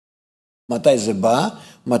מתי זה בא?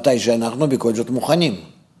 מתי שאנחנו בכל זאת מוכנים.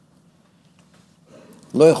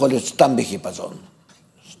 לא יכול להיות סתם בחיפזון,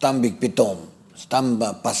 סתם פתאום, סתם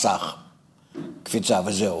פסח, קפיצה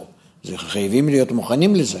וזהו. זה חייבים להיות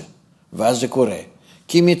מוכנים לזה, ואז זה קורה.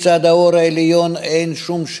 כי מצד האור העליון אין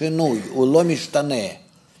שום שינוי, הוא לא משתנה.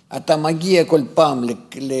 אתה מגיע כל פעם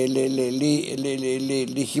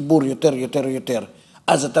לחיבור יותר,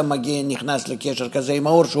 אז אתה מגיע, נכנס לקשר כזה עם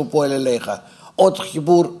האור שהוא פועל אליך. עוד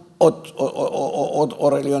חיבור, עוד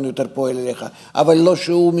אור עליון יותר פועל אליך, אבל לא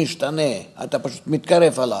שהוא משתנה, אתה פשוט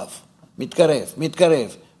מתקרב עליו,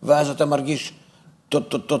 מתקרב, ואז אתה מרגיש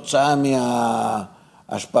תוצאה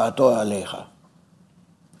מהשפעתו עליך.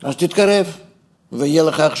 אז תתקרב, ויהיה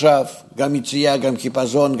לך עכשיו גם יציאה, גם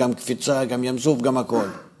חיפזון, גם קפיצה, גם ים סוף, גם הכל.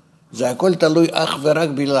 זה הכל תלוי אך ורק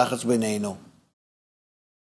בלחץ בינינו.